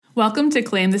Welcome to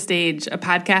Claim the Stage, a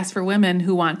podcast for women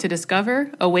who want to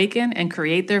discover, awaken, and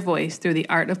create their voice through the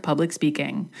art of public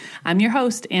speaking. I'm your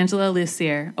host, Angela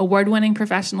Lucier, award-winning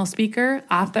professional speaker,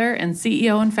 author, and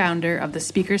CEO and founder of the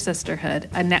Speaker Sisterhood,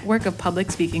 a network of public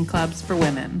speaking clubs for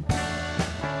women.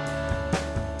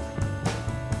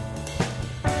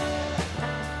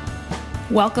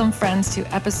 Welcome, friends, to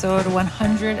episode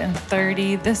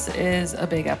 130. This is a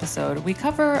big episode. We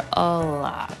cover a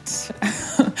lot.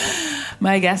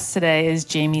 My guest today is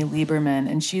Jamie Lieberman,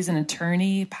 and she's an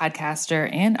attorney,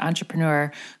 podcaster, and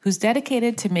entrepreneur who's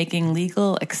dedicated to making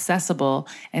legal accessible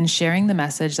and sharing the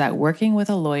message that working with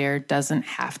a lawyer doesn't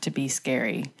have to be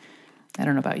scary. I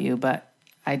don't know about you, but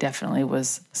I definitely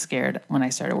was scared when I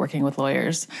started working with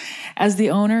lawyers. As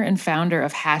the owner and founder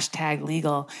of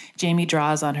 #Legal, Jamie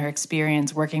draws on her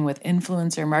experience working with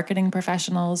influencer marketing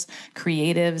professionals,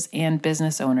 creatives, and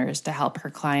business owners to help her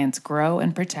clients grow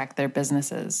and protect their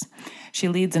businesses. She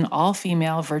leads an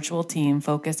all-female virtual team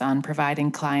focused on providing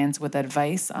clients with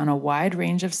advice on a wide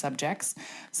range of subjects,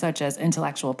 such as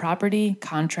intellectual property,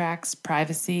 contracts,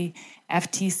 privacy,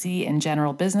 FTC and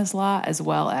general business law, as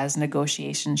well as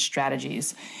negotiation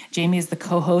strategies. Jamie is the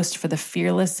co-host for the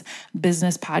Fearless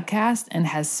Business podcast and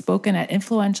has spoken at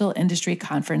influential industry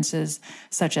conferences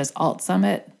such as Alt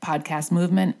Summit, Podcast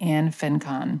Movement, and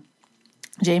FinCon.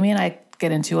 Jamie and I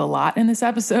get into a lot in this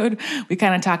episode. We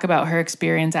kind of talk about her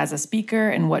experience as a speaker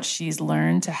and what she's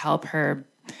learned to help her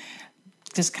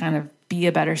just kind of be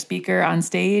a better speaker on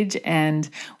stage. And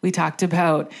we talked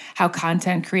about how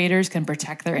content creators can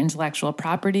protect their intellectual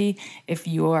property. If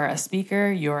you're a speaker,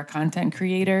 you're a content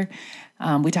creator.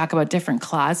 We talk about different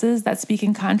clauses that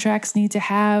speaking contracts need to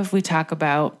have. We talk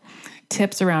about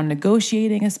tips around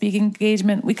negotiating a speaking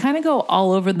engagement. We kind of go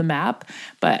all over the map,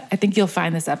 but I think you'll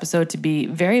find this episode to be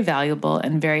very valuable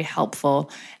and very helpful.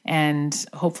 And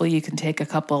hopefully you can take a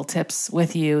couple tips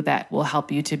with you that will help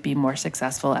you to be more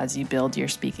successful as you build your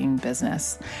speaking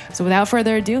business. So without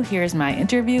further ado, here's my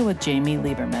interview with Jamie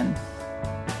Lieberman.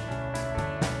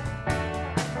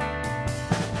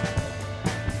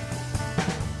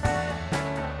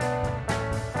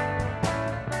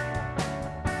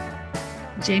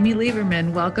 Jamie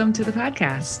Lieberman, welcome to the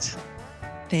podcast.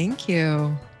 Thank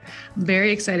you. I'm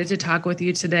very excited to talk with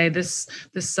you today. This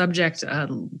subject,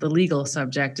 the legal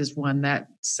subject, is one that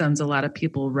sends a lot of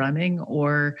people running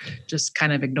or just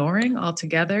kind of ignoring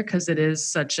altogether because it is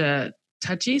such a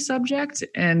touchy subject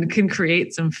and can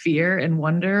create some fear and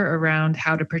wonder around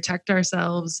how to protect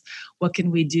ourselves. What can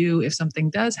we do if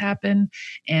something does happen?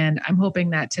 And I'm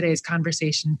hoping that today's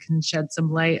conversation can shed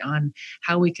some light on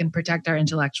how we can protect our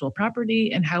intellectual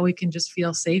property and how we can just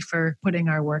feel safer putting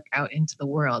our work out into the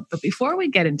world. But before we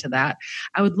get into that,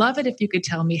 I would love it if you could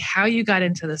tell me how you got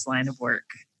into this line of work.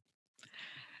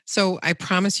 So I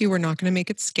promise you, we're not going to make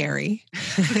it scary.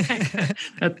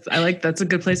 That's a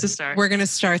good place to start. We're going to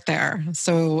start there.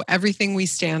 So everything we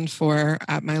stand for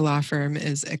at my law firm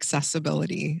is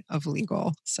accessibility of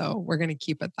legal. So we're going to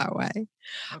keep it that way.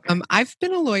 Okay. I've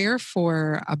been a lawyer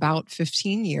for about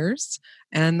 15 years.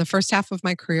 And the first half of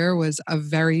my career was a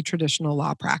very traditional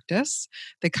law practice,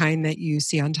 the kind that you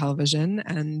see on television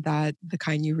and that the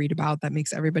kind you read about that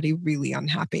makes everybody really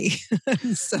unhappy.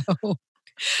 So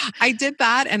I did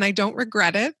that and I don't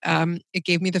regret it. It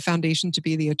gave me the foundation to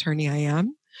be the attorney I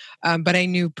am. But I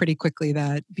knew pretty quickly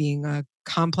that being a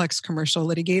complex commercial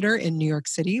litigator in New York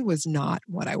City was not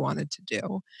what I wanted to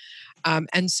do.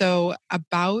 And so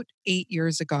about 8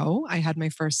 years ago, I had my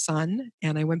first son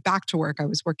and I went back to work. I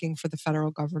was working for the federal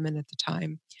government at the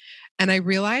time. And I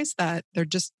realized that there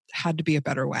just had to be a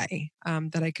better way,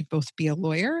 that I could both be a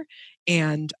lawyer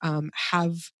and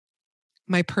have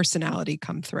my personality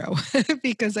come through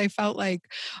because I felt like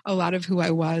a lot of who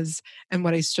I was and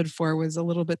what I stood for was a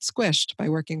little bit squished by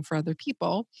working for other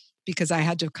people because I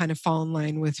had to kind of fall in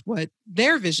line with what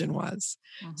their vision was.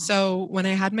 Mm-hmm. So when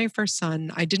I had my first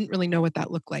son, I didn't really know what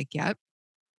that looked like yet.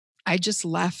 I just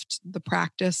left the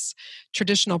practice,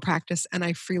 traditional practice, and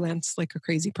I freelanced like a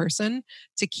crazy person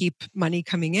to keep money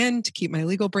coming in, to keep my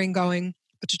legal brain going,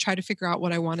 but to try to figure out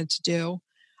what I wanted to do.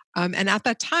 And at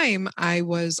that time, I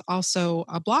was also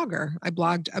a blogger. I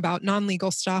blogged about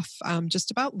non-legal stuff,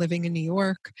 just about living in New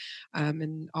York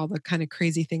and all the kind of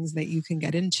crazy things that you can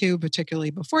get into, particularly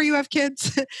before you have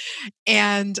kids.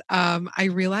 And I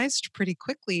realized pretty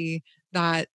quickly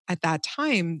that at that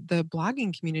time, the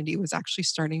blogging community was actually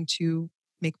starting to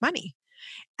make money.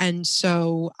 And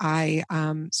so I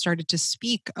started to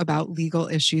speak about legal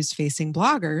issues facing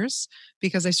bloggers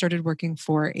because I started working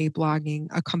for a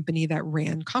company that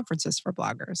ran conferences for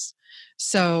bloggers.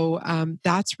 So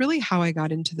that's really how I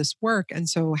got into this work. And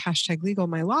so hashtag legal,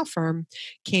 my law firm,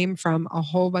 came from a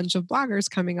whole bunch of bloggers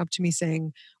coming up to me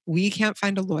saying, we can't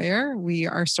find a lawyer. We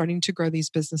are starting to grow these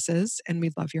businesses and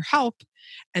we'd love your help.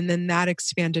 And then that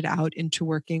expanded out into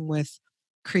working with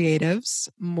creatives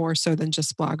more so than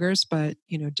just bloggers, but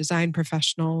design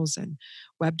professionals and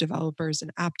web developers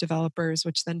and app developers,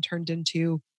 which then turned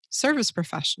into service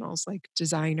professionals like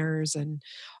designers and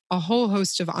a whole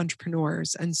host of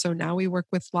entrepreneurs. And so now we work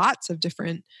with lots of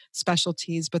different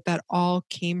specialties, but that all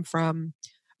came from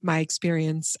my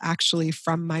experience actually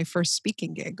from my first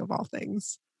speaking gig of all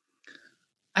things.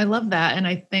 I love that. And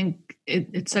I think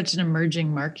it's such an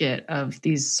emerging market of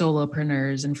these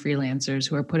solopreneurs and freelancers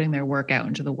who are putting their work out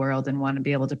into the world and want to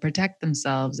be able to protect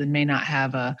themselves and may not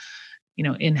have a,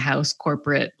 in-house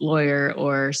corporate lawyer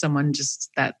or someone just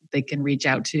that they can reach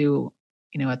out to,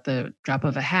 at the drop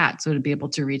of a hat. So to be able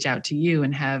to reach out to you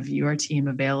and have your team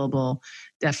available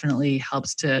definitely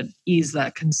helps to ease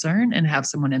that concern and have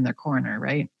someone in their corner,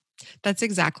 right? That's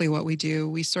exactly what we do.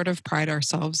 We sort of pride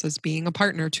ourselves as being a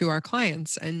partner to our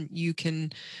clients, and you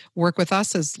can work with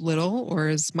us as little or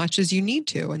as much as you need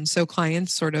to. And so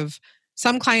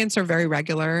some clients are very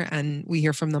regular and we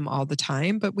hear from them all the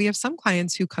time, but we have some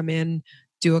clients who come in,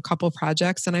 do a couple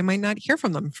projects, and I might not hear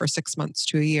from them for 6 months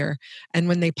to a year. And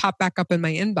when they pop back up in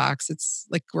my inbox, it's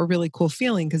like a really cool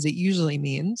feeling because it usually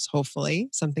means, hopefully,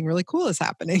 something really cool is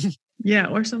happening. Yeah,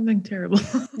 or something terrible.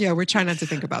 Yeah, we're trying not to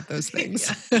think about those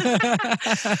things.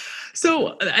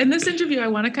 So in this interview, I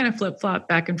want to kind of flip-flop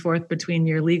back and forth between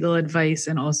your legal advice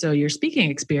and also your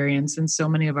speaking experience. And so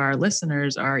many of our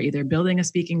listeners are either building a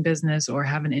speaking business or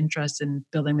have an interest in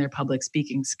building their public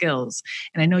speaking skills.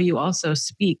 And I know you also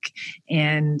speak.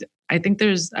 And I think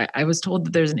I was told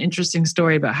that there's an interesting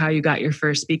story about how you got your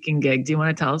first speaking gig. Do you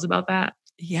want to tell us about that?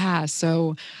 Yeah,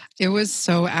 so it was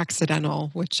so accidental,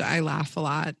 which I laugh a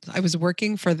lot. I was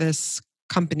working for this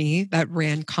company that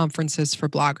ran conferences for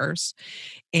bloggers.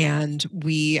 And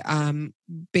we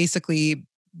basically,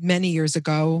 many years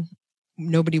ago,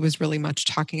 nobody was really much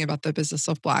talking about the business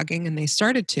of blogging, and they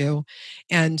started to.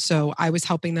 And so I was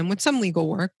helping them with some legal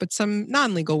work, but some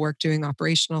non-legal work, doing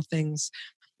operational things.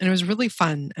 And it was really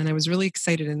fun and I was really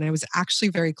excited. And I was actually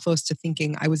very close to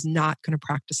thinking I was not going to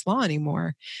practice law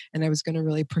anymore. And I was going to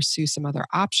really pursue some other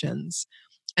options.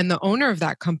 And the owner of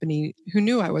that company, who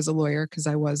knew I was a lawyer because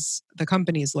I was the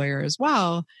company's lawyer as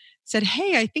well, said,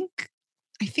 "Hey, I think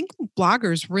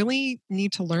bloggers really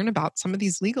need to learn about some of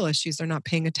these legal issues they're not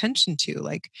paying attention to,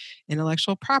 like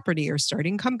intellectual property or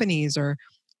starting companies, or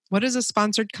what does a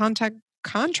sponsored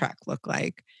contract look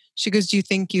like?" She goes, "Do you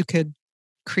think you could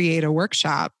create a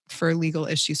workshop for legal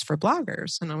issues for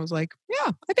bloggers?" And I was like,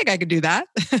 "Yeah, I think I could do that."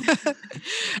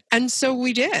 And so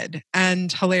we did.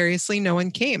 And hilariously, no one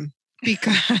came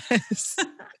because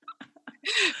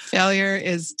failure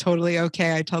is totally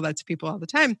okay. I tell that to people all the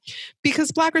time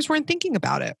because bloggers weren't thinking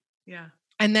about it. Yeah.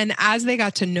 And then as they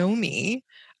got to know me,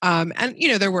 and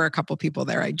there were a couple people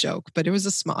there, I joke, but it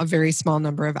was a very small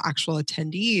number of actual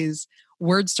attendees.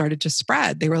 Word started to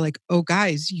spread. They were like, "Oh,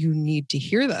 guys, you need to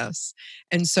hear this."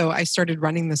 And so I started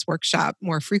running this workshop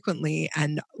more frequently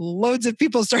and loads of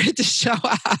people started to show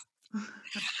up.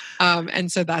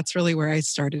 And so that's really where I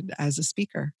started as a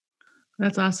speaker.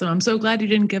 That's awesome. I'm so glad you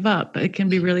didn't give up. It can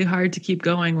be really hard to keep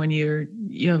going when you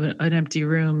have an empty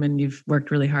room and you've worked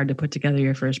really hard to put together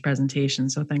your first presentation.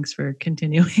 So thanks for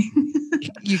continuing.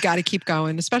 You got to keep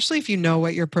going, especially if you know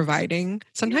what you're providing.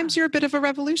 Sometimes you're a bit of a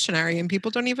revolutionary and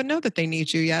people don't even know that they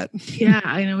need you yet. Yeah,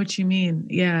 I know what you mean.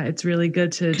 Yeah, it's really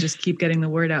good to just keep getting the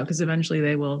word out because eventually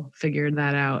they will figure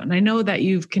that out. And I know that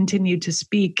you've continued to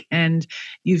speak and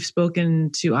you've spoken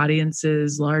to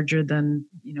audiences larger than,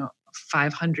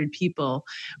 500 people.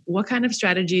 What kind of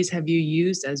strategies have you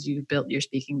used as you built your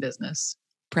speaking business?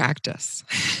 Practice.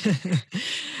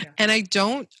 And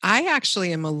I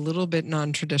actually am a little bit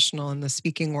non-traditional in the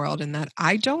speaking world in that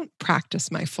I don't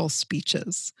practice my full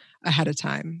speeches ahead of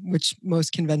time, which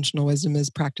most conventional wisdom is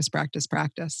practice, practice,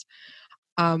 practice.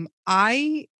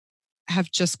 I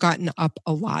have just gotten up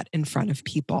a lot in front of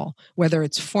people, whether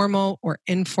it's formal or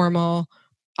informal.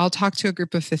 I'll talk to a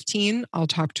group of 15, I'll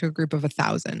talk to a group of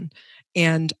 1,000.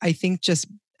 And I think just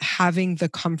having the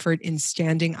comfort in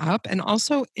standing up and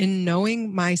also in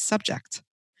knowing my subject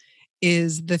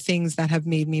is the things that have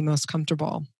made me most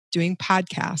comfortable. Doing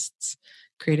podcasts,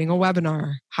 creating a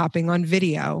webinar, hopping on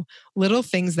video, little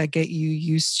things that get you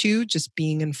used to just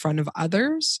being in front of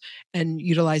others and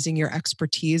utilizing your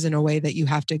expertise in a way that you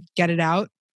have to get it out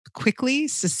quickly,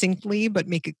 succinctly, but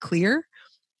make it clear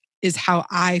is how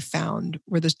I found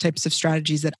were the types of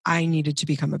strategies that I needed to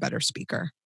become a better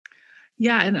speaker.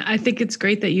 Yeah. And I think it's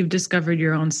great that you've discovered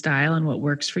your own style and what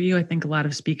works for you. I think a lot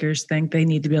of speakers think they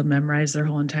need to be able to memorize their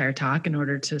whole entire talk in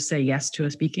order to say yes to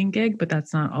a speaking gig, but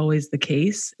that's not always the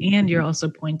case. And you're also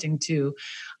pointing to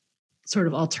sort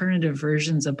of alternative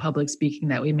versions of public speaking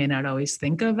that we may not always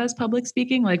think of as public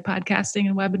speaking, like podcasting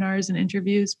and webinars and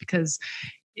interviews, because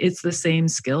it's the same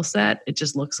skill set. It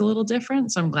just looks a little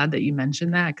different. So I'm glad that you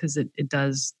mentioned that, because it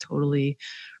does totally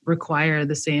require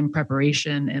the same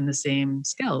preparation and the same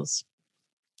skills.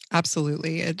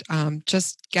 Absolutely. It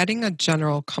just getting a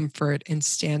general comfort in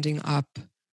standing up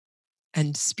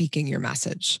and speaking your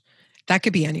message. That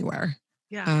could be anywhere.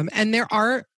 Yeah. And there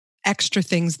are extra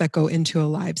things that go into a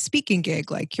live speaking gig,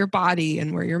 like your body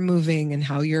and where you're moving and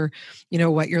how you're,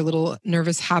 what your little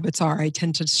nervous habits are. I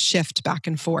tend to shift back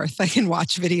and forth. I can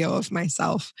watch video of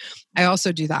myself. I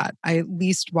also do that. I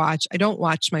don't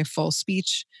watch my full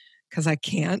speech because I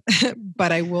can't,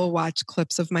 but I will watch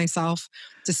clips of myself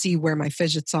to see where my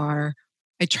fidgets are.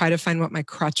 I try to find what my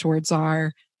crutch words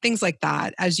are, things like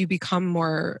that. As you become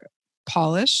more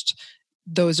polished,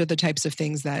 those are the types of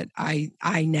things that I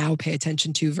now pay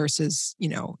attention to versus,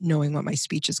 knowing what my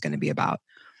speech is going to be about.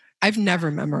 I've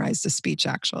never memorized a speech,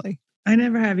 actually. I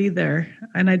never have either.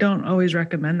 And I don't always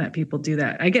recommend that people do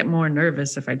that. I get more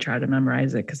nervous if I try to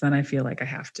memorize it, because then I feel like I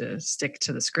have to stick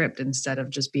to the script instead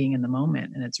of just being in the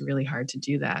moment. And it's really hard to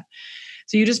do that.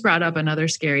 So you just brought up another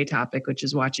scary topic, which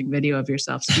is watching video of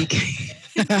yourself speaking.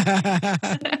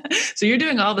 So you're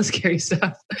doing all the scary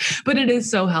stuff, but it is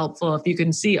so helpful if you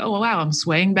can see, oh, wow, I'm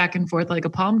swaying back and forth like a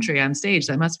palm tree on stage.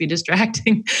 That must be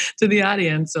distracting to the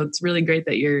audience. So it's really great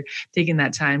that you're taking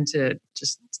that time to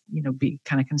just, be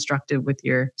kind of constructive with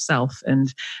yourself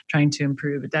and trying to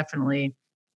improve. It definitely,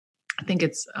 I think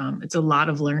it's a lot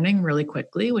of learning really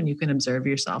quickly when you can observe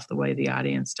yourself the way the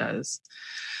audience does.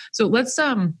 So let's,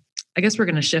 I guess we're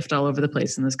going to shift all over the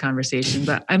place in this conversation,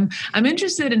 but I'm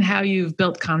interested in how you've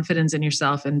built confidence in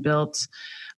yourself and built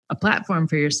a platform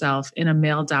for yourself in a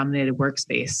male-dominated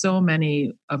workspace. So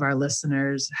many of our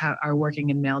listeners are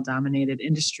working in male-dominated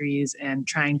industries and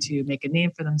trying to make a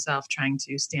name for themselves, trying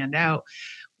to stand out.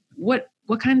 What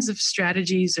kinds of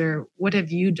strategies or what have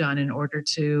you done in order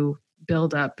to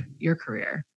build up your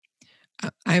career?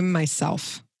 I'm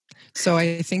myself. So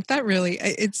I think that really,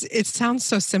 it sounds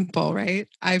so simple, right?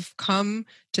 I've come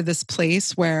to this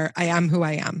place where I am who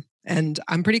I am, and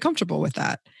I'm pretty comfortable with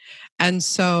that. And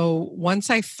so once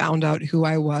I found out who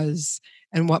I was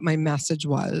and what my message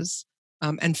was,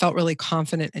 and felt really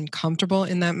confident and comfortable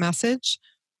in that message,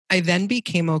 I then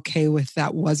became okay with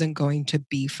that wasn't going to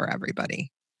be for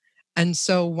everybody. And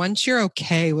so once you're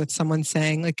okay with someone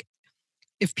saying, like,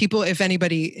 if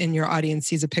anybody in your audience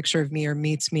sees a picture of me or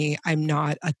meets me, I'm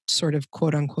not a sort of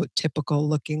quote unquote typical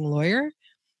looking lawyer.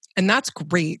 And that's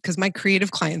great because my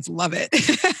creative clients love it.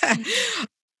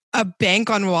 A bank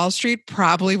on Wall Street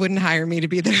probably wouldn't hire me to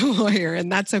be their lawyer,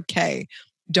 and that's okay.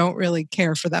 Don't really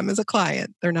care for them as a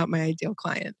client. They're not my ideal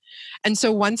client. And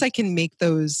so once I can make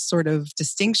those sort of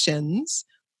distinctions,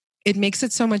 it makes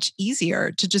it so much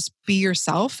easier to just be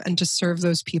yourself and to serve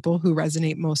those people who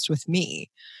resonate most with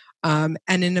me. And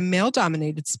in a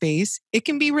male-dominated space, it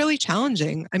can be really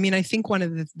challenging. I mean, I think one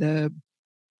of the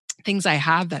things I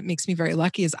have that makes me very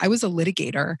lucky is I was a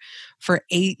litigator for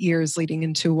 8 years leading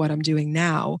into what I'm doing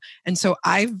now. And so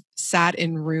I've sat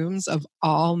in rooms of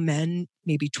all men,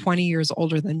 maybe 20 years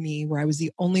older than me, where I was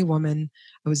the only woman.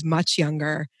 I was much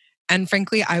younger. And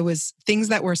frankly, things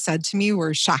that were said to me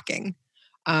were shocking.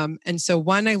 And so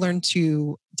one, I learned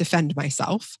to defend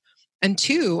myself. And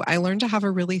two, I learned to have a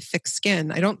really thick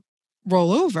skin. I don't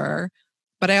roll over,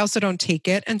 but I also don't take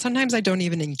it. And sometimes I don't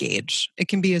even engage. It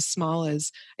can be as small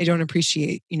as I don't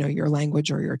appreciate, your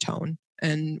language or your tone.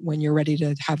 And when you're ready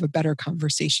to have a better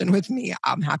conversation with me,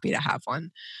 I'm happy to have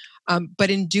one. But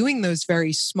in doing those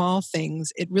very small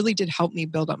things, it really did help me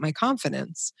build up my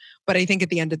confidence. But I think at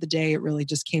the end of the day, it really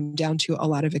just came down to a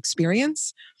lot of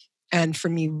experience. And for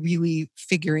me, really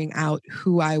figuring out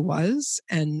who I was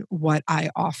and what I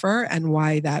offer and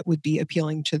why that would be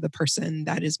appealing to the person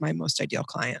that is my most ideal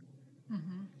client.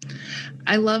 Mm-hmm.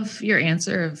 I love your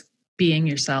answer of being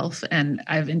yourself. And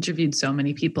I've interviewed so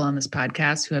many people on this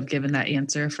podcast who have given that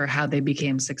answer for how they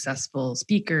became successful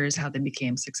speakers, how they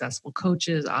became successful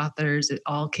coaches, authors. It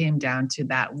all came down to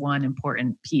that one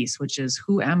important piece, which is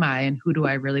who am I and who do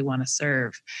I really want to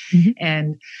serve? Mm-hmm.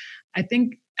 And I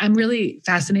think I'm really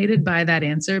fascinated by that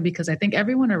answer because I think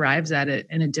everyone arrives at it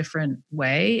in a different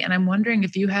way. And I'm wondering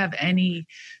if you have any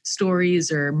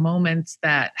stories or moments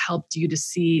that helped you to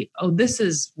see, oh, this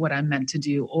is what I'm meant to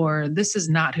do, or this is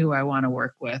not who I want to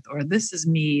work with, or this is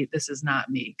me, this is not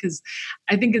me. Because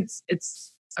I think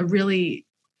it's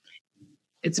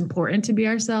important to be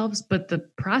ourselves, but the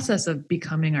process of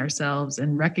becoming ourselves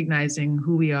and recognizing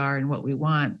who we are and what we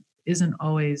want isn't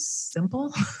always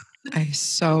simple. I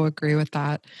so agree with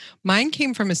that. Mine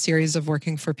came from a series of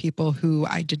working for people who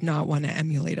I did not want to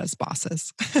emulate as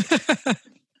bosses.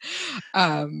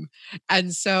 And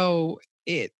so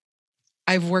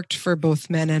I've worked for both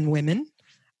men and women.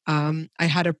 I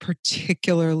had a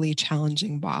particularly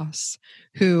challenging boss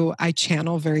who I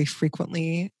channel very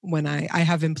frequently when I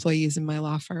have employees in my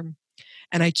law firm.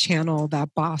 And I channel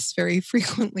that boss very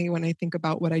frequently when I think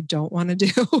about what I don't want to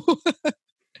do.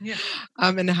 Yeah.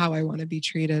 And how I want to be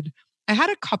treated. I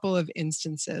had a couple of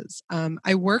instances.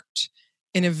 I worked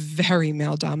in a very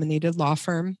male-dominated law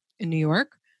firm in New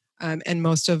York, and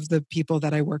most of the people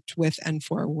that I worked with and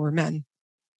for were men.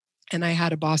 And I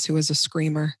had a boss who was a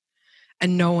screamer,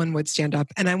 and no one would stand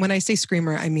up. And when I say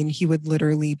screamer, I mean he would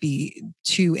literally be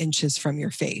 2 inches from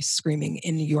your face, screaming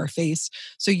in your face,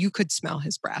 so you could smell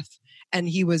his breath. And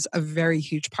he was a very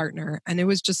huge partner, and it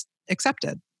was just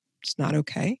accepted. It's not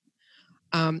okay.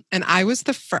 And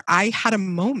I had a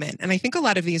moment, and I think a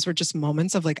lot of these were just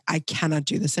moments of like, I cannot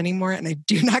do this anymore. And I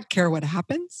do not care what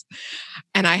happens.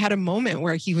 And I had a moment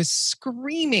where he was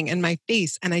screaming in my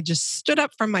face, and I just stood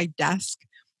up from my desk.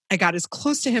 I got as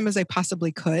close to him as I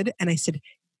possibly could. And I said,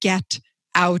 get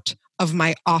out of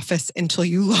my office until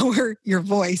you lower your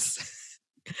voice.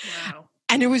 Wow.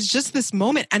 And it was just this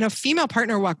moment. And a female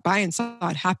partner walked by and saw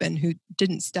it happen who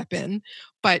didn't step in,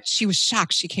 but she was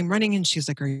shocked. She came running in. She was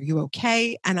like, are you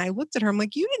okay? And I looked at her. I'm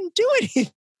like, you didn't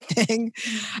do anything.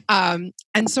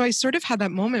 And so I sort of had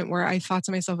that moment where I thought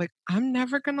to myself, like, I'm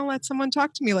never going to let someone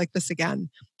talk to me like this again.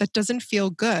 That doesn't feel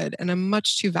good. And I'm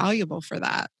much too valuable for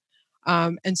that.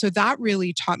 And so that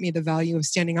really taught me the value of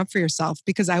standing up for yourself,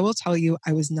 because I will tell you,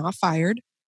 I was not fired.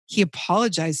 He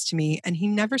apologized to me and he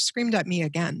never screamed at me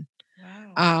again.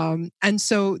 And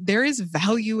so there is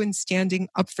value in standing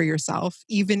up for yourself,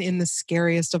 even in the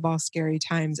scariest of all scary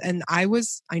times. And I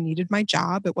needed my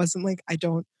job. It wasn't like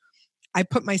I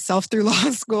put myself through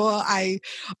law school,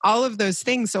 all of those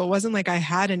things. So it wasn't like I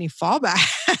had any fallback.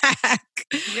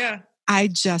 Yeah. I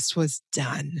just was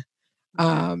done.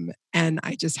 And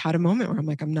I just had a moment where I'm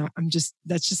like,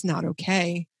 that's just not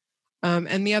okay.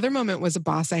 And the other moment was a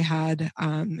boss I had,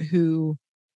 who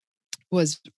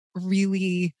was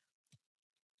really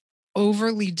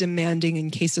overly demanding in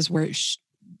cases where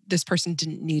this person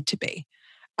didn't need to be.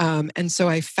 And so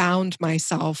I found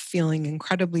myself feeling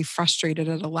incredibly frustrated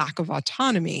at a lack of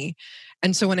autonomy.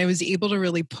 And so when I was able to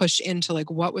really push into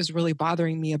like what was really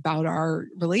bothering me about our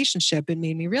relationship, it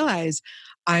made me realize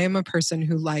I am a person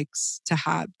who likes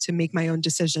to make my own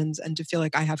decisions and to feel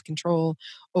like I have control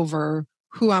over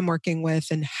who I'm working with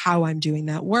and how I'm doing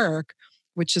that work,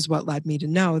 which is what led me to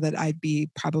know that I'd be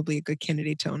probably a good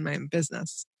candidate to own my own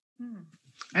business.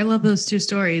 I love those two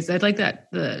stories. I'd like that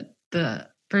the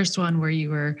first one where you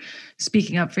were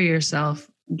speaking up for yourself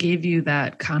gave you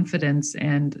that confidence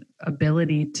and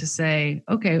ability to say,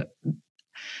 okay,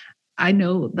 I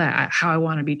know that how I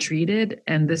want to be treated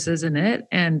and this isn't it.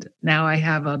 And now I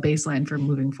have a baseline for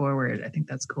moving forward. I think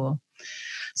that's cool.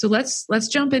 So let's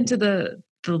jump into the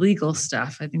legal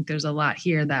stuff. I think there's a lot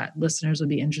here that listeners would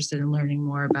be interested in learning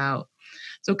more about.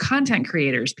 So content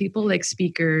creators, people like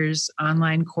speakers,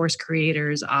 online course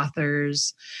creators,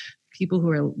 authors, people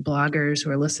who are bloggers who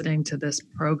are listening to this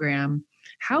program,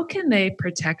 how can they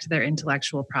protect their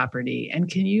intellectual property? And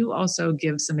can you also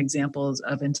give some examples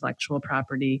of intellectual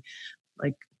property?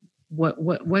 Like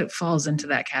what falls into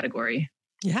that category?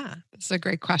 Yeah, that's a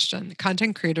great question.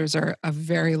 Content creators are a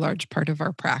very large part of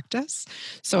our practice.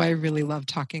 So I really love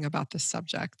talking about this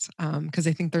subject because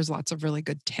I think there's lots of really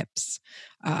good tips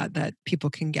that people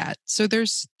can get. So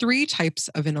there's 3 types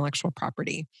of intellectual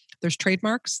property. There's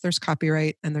trademarks, there's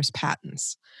copyright, and there's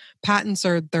patents. Patents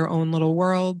are their own little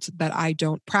world that I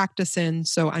don't practice in.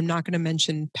 So I'm not going to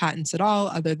mention patents at all,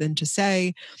 other than to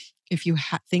say, if you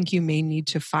think you may need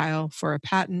to file for a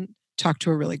patent, talk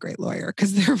to a really great lawyer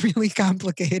because they're really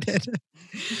complicated.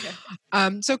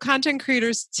 Okay. So content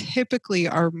creators typically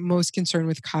are most concerned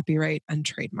with copyright and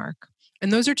trademark.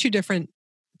 And those are 2 different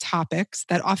topics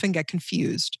that often get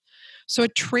confused. So a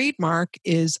trademark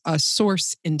is a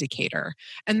source indicator.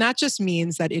 And that just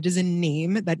means that it is a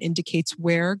name that indicates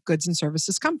where goods and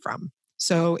services come from.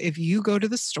 So if you go to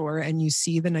the store and you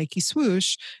see the Nike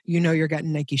swoosh, you know you're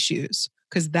getting Nike shoes.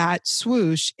 because that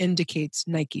swoosh indicates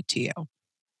Nike to you.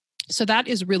 So that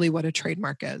is really what a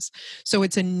trademark is. So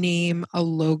it's a name, a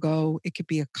logo, it could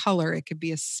be a color, it could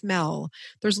be a smell.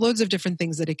 There's loads of different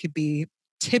things that it could be.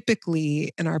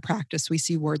 Typically in our practice, we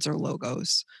see words or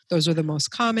logos. Those are the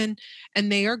most common,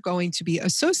 and they are going to be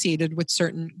associated with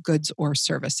certain goods or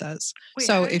services. Wait,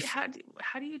 so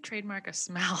how do you trademark a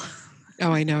smell?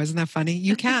 Oh, I know. Isn't that funny?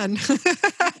 You can. Can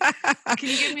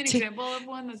you give me an example of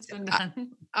one that's been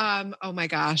done? Oh my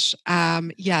gosh.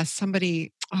 Yes,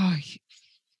 somebody,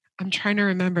 I'm trying to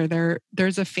remember.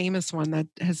 There's a famous one that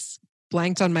has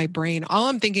blanked on my brain. All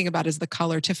I'm thinking about is the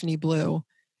color Tiffany blue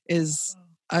is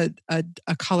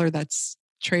a color that's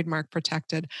trademark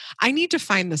protected. I need to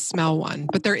find the smell one,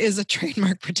 but there is a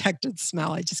trademark protected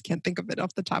smell. I just can't think of it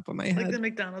off the top of my head. Like the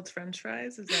McDonald's French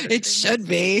fries? Is that it should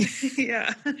be.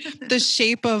 Yeah. The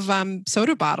shape of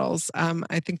soda bottles.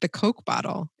 I think the Coke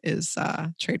bottle is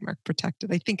trademark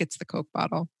protected. I think it's the Coke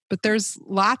bottle. But there's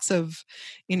lots of,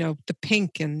 the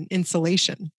pink and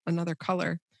insulation, another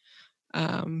color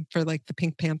for like the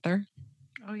Pink Panther.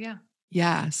 Oh, yeah.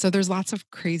 Yeah. So there's lots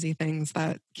of crazy things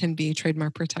that can be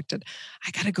trademark protected.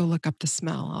 I got to go look up the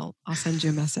smell. I'll send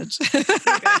you a message.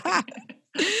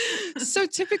 So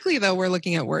typically, though, we're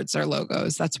looking at words or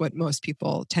logos. That's what most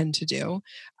people tend to do.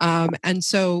 And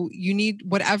so you need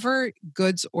whatever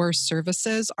goods or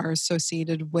services are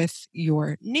associated with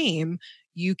your name,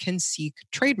 you can seek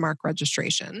trademark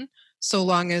registration, so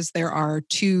long as there are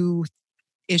two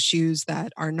things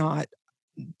that are not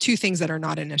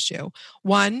an issue.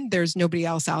 One, there's nobody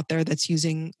else out there that's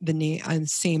using the name,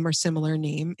 same or similar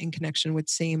name in connection with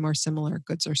same or similar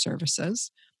goods or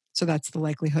services. So that's the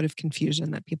likelihood of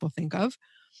confusion that people think of.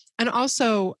 And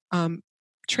also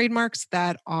trademarks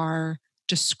that are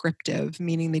descriptive,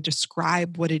 meaning they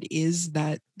describe what it is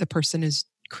that the person is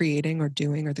creating or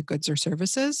doing, or the goods or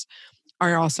services,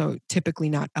 are also typically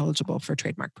not eligible for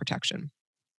trademark protection.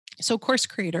 So course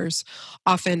creators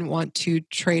often want to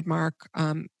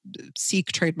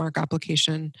seek trademark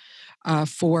application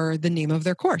for the name of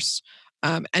their course.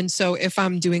 And so if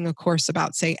I'm doing a course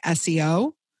about, say,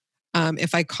 SEO,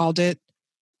 if I called it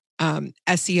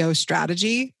SEO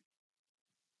strategy,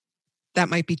 that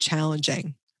might be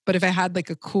challenging. But if I had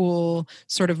like a cool,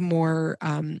 sort of more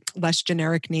less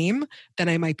generic name, then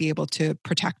I might be able to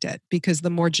protect it, because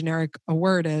the more generic a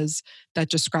word is that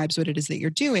describes what it is that you're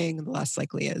doing, the less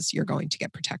likely is you're going to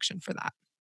get protection for that.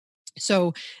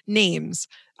 So names,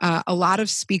 a lot of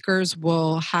speakers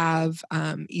will have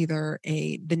either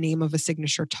the name of a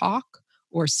signature talk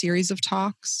or series of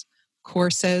talks,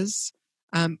 courses.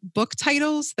 Book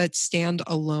titles that stand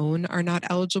alone are not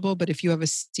eligible, but if you have a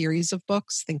series of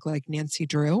books, think like Nancy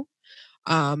Drew,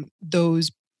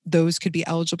 those could be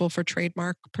eligible for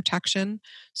trademark protection.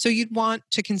 So you'd want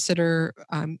to consider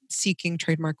seeking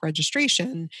trademark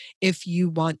registration if you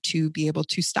want to be able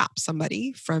to stop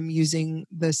somebody from using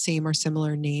the same or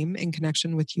similar name in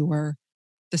connection with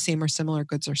the same or similar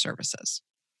goods or services.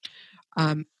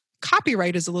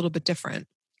 Copyright is a little bit different.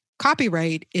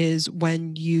 Copyright is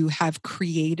when you have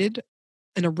created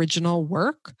an original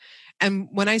work. And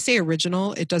when I say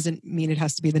original, it doesn't mean it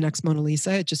has to be the next Mona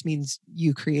Lisa. It just means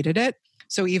you created it.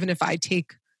 So even if I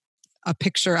take a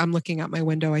picture, I'm looking out my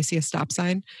window, I see a stop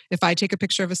sign. If I take a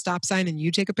picture of a stop sign and you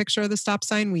take a picture of the stop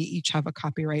sign, we each have a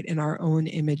copyright in our own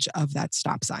image of that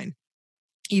stop sign,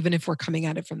 even if we're coming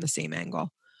at it from the same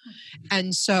angle.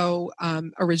 And so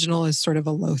original is sort of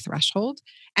a low threshold,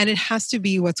 and it has to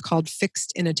be what's called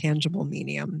fixed in a tangible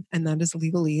medium. And that is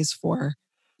legalese for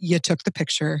you took the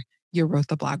picture, you wrote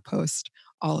the blog post,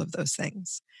 all of those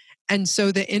things. And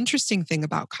so the interesting thing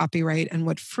about copyright, and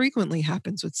what frequently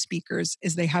happens with speakers,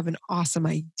 is they have an awesome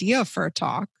idea for a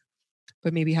talk,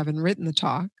 but maybe haven't written the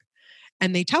talk.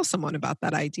 And they tell someone about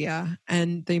that idea.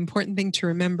 And the important thing to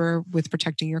remember with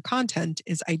protecting your content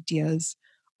is ideas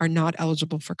are not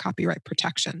eligible for copyright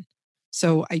protection.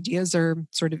 So ideas are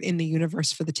sort of in the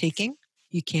universe for the taking.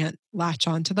 You can't latch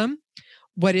onto them.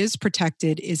 What is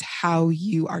protected is how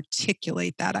you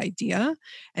articulate that idea,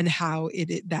 and how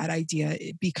that idea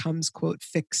becomes, quote,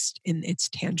 fixed in its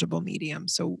tangible medium.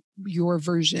 So your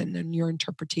version and your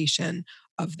interpretation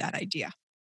of that idea.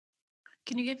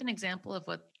 Can you give an example of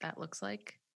what that looks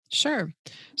like? Sure.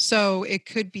 So it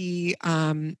could be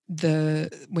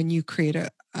when you create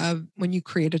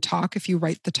a talk, if you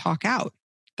write the talk out,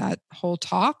 that whole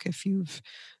talk, if you've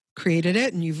created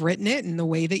it and you've written it in the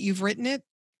way that you've written it,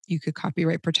 you could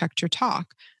copyright protect your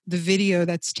talk. The video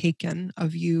that's taken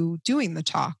of you doing the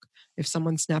talk, if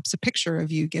someone snaps a picture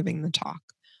of you giving the talk,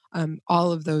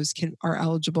 all of those are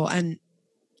eligible. And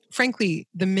frankly,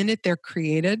 the minute they're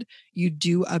created, you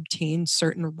do obtain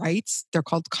certain rights. They're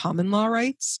called common law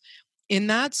rights in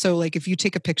that. So like if you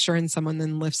take a picture and someone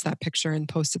then lifts that picture and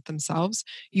posts it themselves,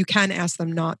 you can ask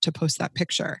them not to post that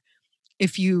picture.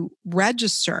 If you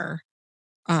register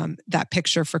that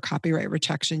picture for copyright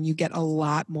protection, you get a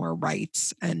lot more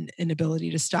rights and an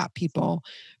ability to stop people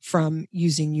from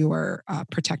using your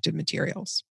protected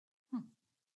materials.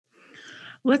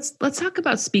 Let's talk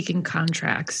about speaking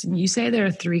contracts. You say there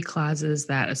are 3 clauses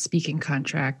that a speaking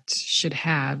contract should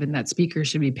have and that speakers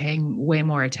should be paying way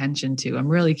more attention to. I'm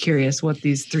really curious what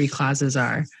these 3 clauses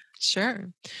are.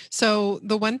 Sure. So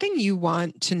the one thing you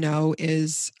want to know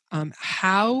is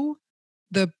how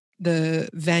the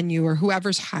venue or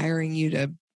whoever's hiring you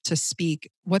to speak,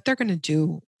 what they're going to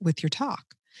do with your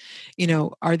talk.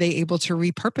 Are they able to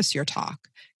repurpose your talk?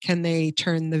 Can they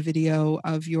turn the video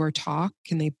of your talk?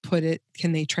 Can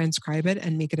they transcribe it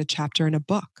and make it a chapter in a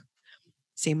book?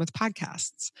 Same with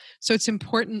podcasts. So it's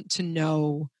important to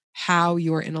know how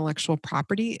your intellectual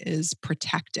property is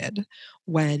protected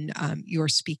when you're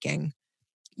speaking.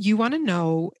 You want to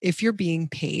know if you're being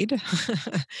paid,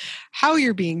 how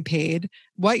you're being paid,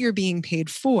 what you're being paid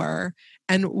for,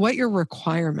 and what your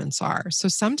requirements are. So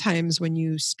sometimes when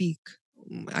you speak,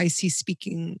 I see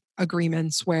speaking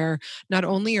agreements where not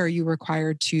only are you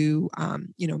required to,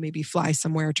 maybe fly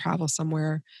somewhere, travel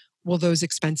somewhere, will those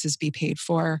expenses be paid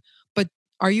for? But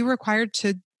are you required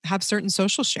to have certain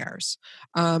social shares?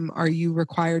 Are you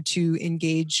required to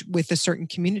engage with a certain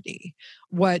community?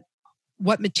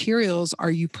 What materials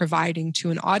are you providing to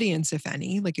an audience, if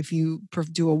any? Like if you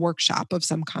do a workshop of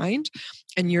some kind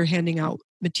and you're handing out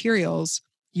materials,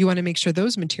 you want to make sure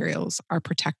those materials are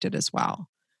protected as well.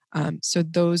 So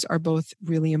those are both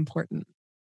really important.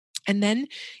 And then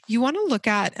you want to look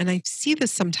at, and I see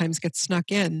this sometimes get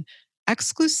snuck in,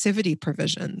 exclusivity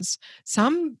provisions.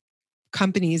 Some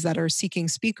companies that are seeking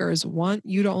speakers want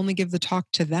you to only give the talk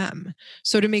to them.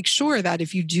 So to make sure that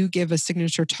if you do give a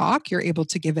signature talk, you're able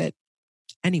to give it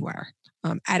anywhere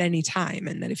at any time.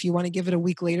 And that if you want to give it a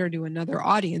week later to another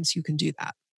audience, you can do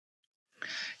that.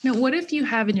 Now, what if you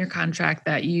have in your contract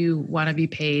that you want to be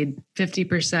paid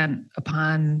 50%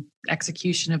 upon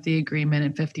execution of the agreement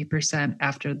and 50%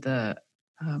 after the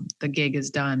gig is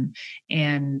done,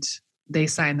 and they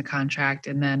sign the contract,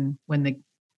 and then when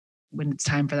it's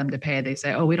time for them to pay, they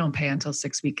say, "Oh, we don't pay until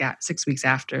 6 weeks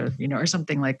after," or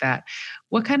something like that.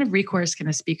 What kind of recourse can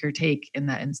a speaker take in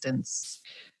that instance?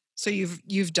 So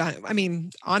you've done. I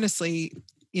mean, honestly,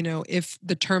 if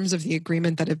the terms of the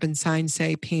agreement that have been signed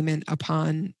say payment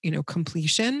upon,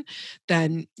 completion,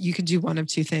 then you can do one of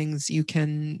 2 things. You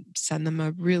can send them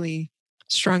a really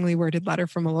strongly worded letter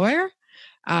from a lawyer.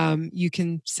 You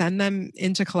can send them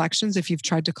into collections if you've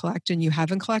tried to collect and you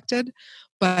haven't collected.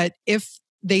 But if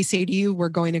they say to you, "We're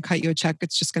going to cut you a check,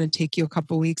 it's just going to take you a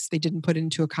couple of weeks," they didn't put it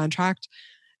into a contract,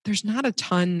 there's not a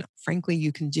ton, frankly,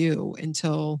 you can do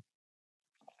until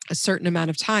a certain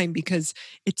amount of time, because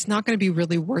it's not going to be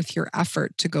really worth your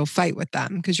effort to go fight with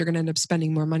them, because you're going to end up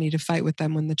spending more money to fight with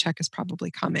them when the check is probably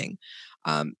coming.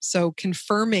 So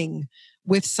confirming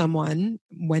with someone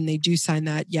when they do sign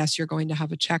that, yes, you're going to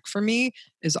have a check for me,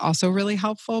 is also really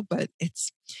helpful. But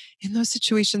it's in those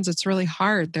situations, it's really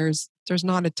hard. There's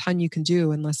not a ton you can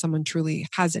do unless someone truly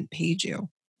hasn't paid you.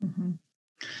 Mm-hmm.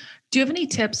 Do you have any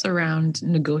tips around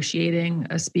negotiating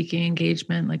a speaking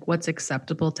engagement? Like what's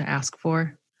acceptable to ask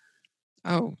for?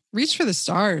 Oh, reach for the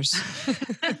stars.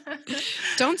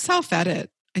 Don't self-edit.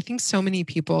 I think so many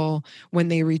people, when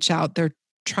they reach out, they're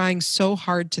trying so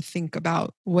hard to think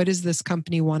about, what does this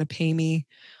company want to pay me?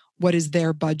 What is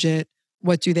their budget?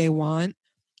 What do they want?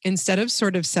 Instead of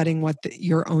sort of setting what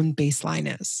your own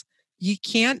baseline is. You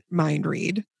can't mind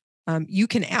read. You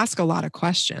can ask a lot of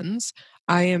questions.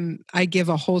 I give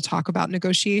a whole talk about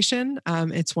negotiation.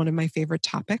 It's one of my favorite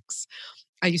topics.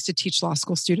 I used to teach law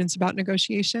school students about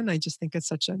negotiation. I just think it's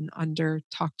such an under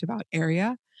talked about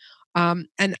area.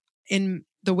 And in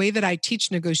the way that I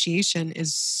teach negotiation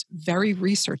is very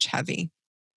research heavy.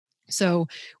 So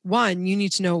one, you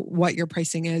need to know what your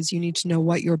pricing is. You need to know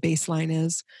what your baseline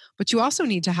is, but you also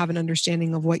need to have an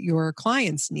understanding of what your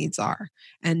clients' needs are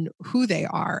and who they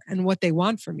are and what they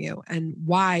want from you and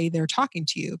why they're talking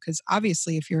to you. Because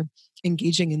obviously, if you're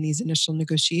engaging in these initial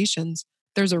negotiations,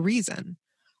 there's a reason.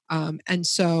 And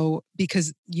so,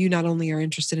 because you not only are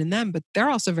interested in them, but they're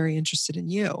also very interested in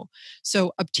you.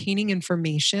 So obtaining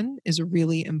information is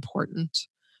really important.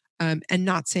 And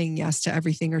not saying yes to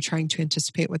everything or trying to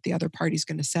anticipate what the other party's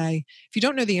going to say. If you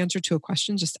don't know the answer to a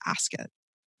question, just ask it.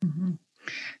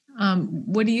 Mm-hmm.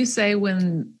 What do you say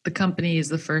when the company is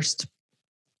the first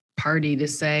party to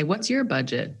say, "What's your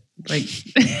budget?" Like,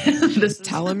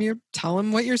 tell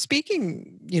them what you're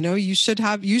speaking. You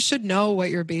should know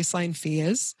what your baseline fee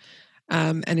is.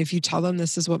 And if you tell them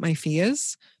this is what my fee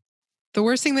is, the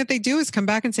worst thing that they do is come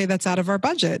back and say that's out of our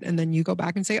budget. And then you go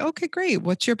back and say, okay, great.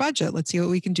 What's your budget? Let's see what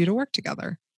we can do to work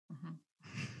together.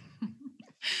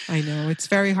 I know it's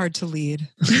very hard to lead.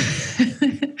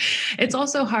 It's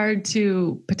also hard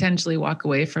to potentially walk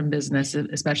away from business,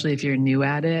 especially if you're new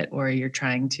at it or you're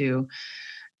trying to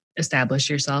establish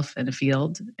yourself in a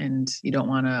field and you don't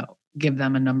want to give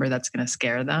them a number that's going to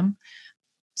scare them.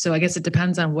 So I guess it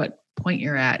depends on what point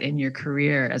you're at in your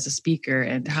career as a speaker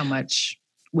and how much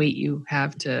weight you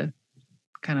have to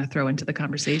kind of throw into the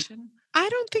conversation. I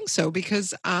don't think so,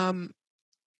 because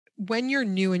when you're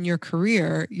new in your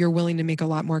career, you're willing to make a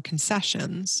lot more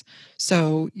concessions.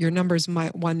 So your numbers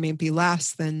may be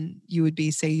less than you would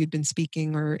be, say you'd been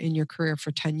speaking or in your career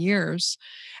for 10 years.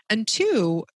 And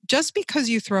two, just because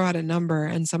you throw out a number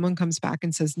and someone comes back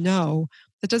and says no,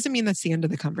 that doesn't mean that's the end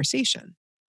of the conversation.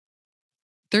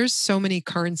 There's so many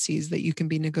currencies that you can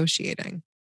be negotiating.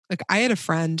 Like I had a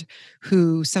friend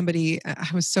I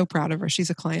was so proud of her. She's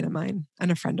a client of mine and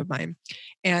a friend of mine.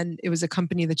 And it was a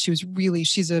company that she's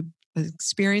an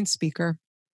experienced speaker.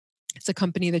 It's a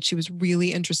company that she was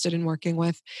really interested in working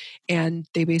with. And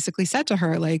they basically said to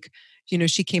her, like,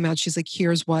 she came out, she's like,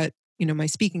 here's what, my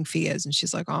speaking fee is. And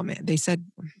she's like, oh man, they said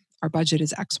our budget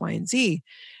is X, Y, and Z.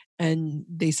 And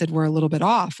they said, we're a little bit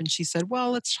off. And she said,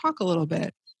 well, let's talk a little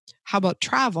bit. How about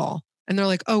travel? And they're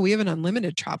like, oh, we have an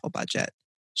unlimited travel budget.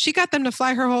 She got them to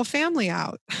fly her whole family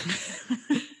out.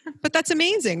 But that's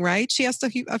amazing, right? She asked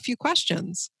a few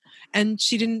questions and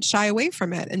she didn't shy away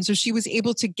from it. And so she was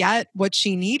able to get what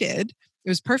she needed. It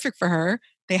was perfect for her.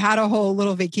 They had a whole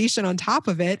little vacation on top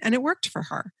of it and it worked for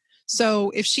her.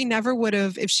 So if she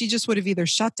just would have either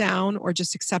shut down or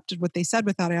just accepted what they said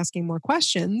without asking more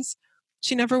questions,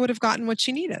 she never would have gotten what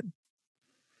she needed.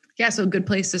 Yeah. So a good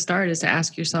place to start is to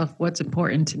ask yourself, what's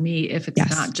important to me? If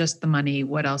it's not just the money,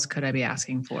 what else could I be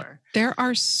asking for? There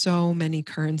are so many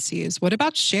currencies. What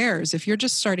about shares? If you're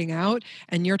just starting out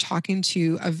and you're talking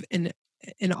to an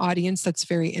audience that's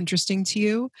very interesting to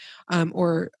you,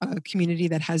 or a community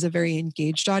that has a very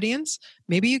engaged audience,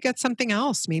 maybe you get something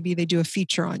else. Maybe they do a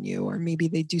feature on you, or maybe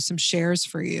they do some shares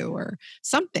for you or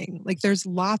something. Like there's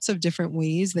lots of different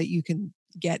ways that you can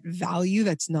get value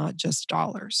that's not just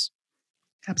dollars.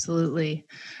 Absolutely.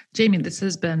 Jamie, this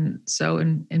has been so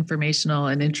informational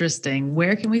and interesting.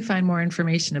 Where can we find more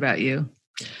information about you?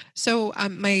 So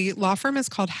my law firm is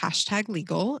called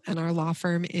 #legal, and our law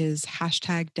firm is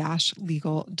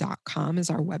 #legal.com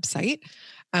is our website.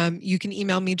 You can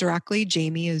email me directly.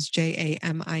 Jamie is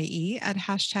JAMIE at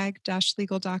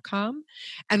 #legal.com.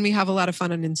 And we have a lot of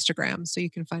fun on Instagram. So you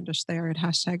can find us there at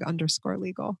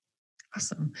 #_legal.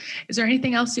 Awesome. Is there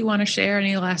anything else you want to share?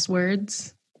 Any last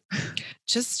words?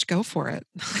 Just go for it.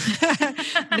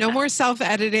 No more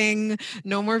self-editing.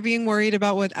 No more being worried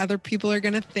about what other people are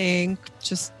going to think.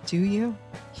 Just do you.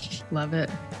 Love it.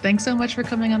 Thanks so much for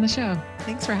coming on the show.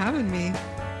 Thanks for having me.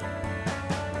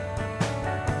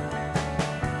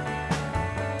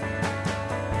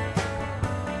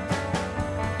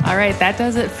 All right, that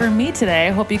does it for me today.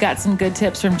 I hope you got some good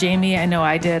tips from Jamie. I know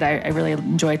I did. I really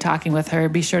enjoyed talking with her.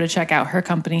 Be sure to check out her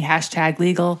company,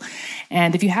 #legal.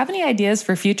 And if you have any ideas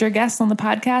for future guests on the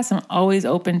podcast, I'm always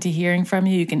open to hearing from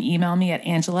you. You can email me at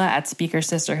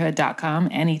angela@speakersisterhood.com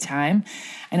anytime.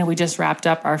 I know we just wrapped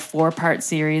up our 4-part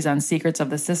series on Secrets of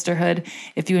the Sisterhood.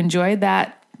 If you enjoyed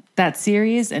that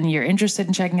series and you're interested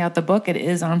in checking out the book, it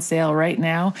is on sale right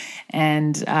now.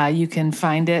 And you can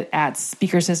find it at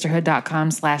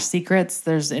speakersisterhood.com/secrets.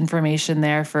 There's information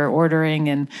there for ordering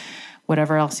and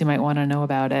whatever else you might want to know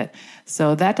about it.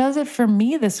 So that does it for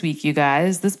me this week, you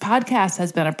guys. This podcast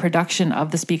has been a production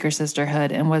of the Speaker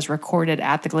Sisterhood and was recorded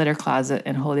at the Glitter Closet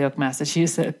in Holyoke,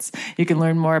 Massachusetts. You can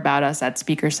learn more about us at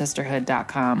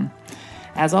speakersisterhood.com.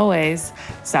 As always,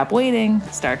 stop waiting,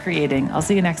 start creating. I'll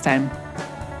see you next time.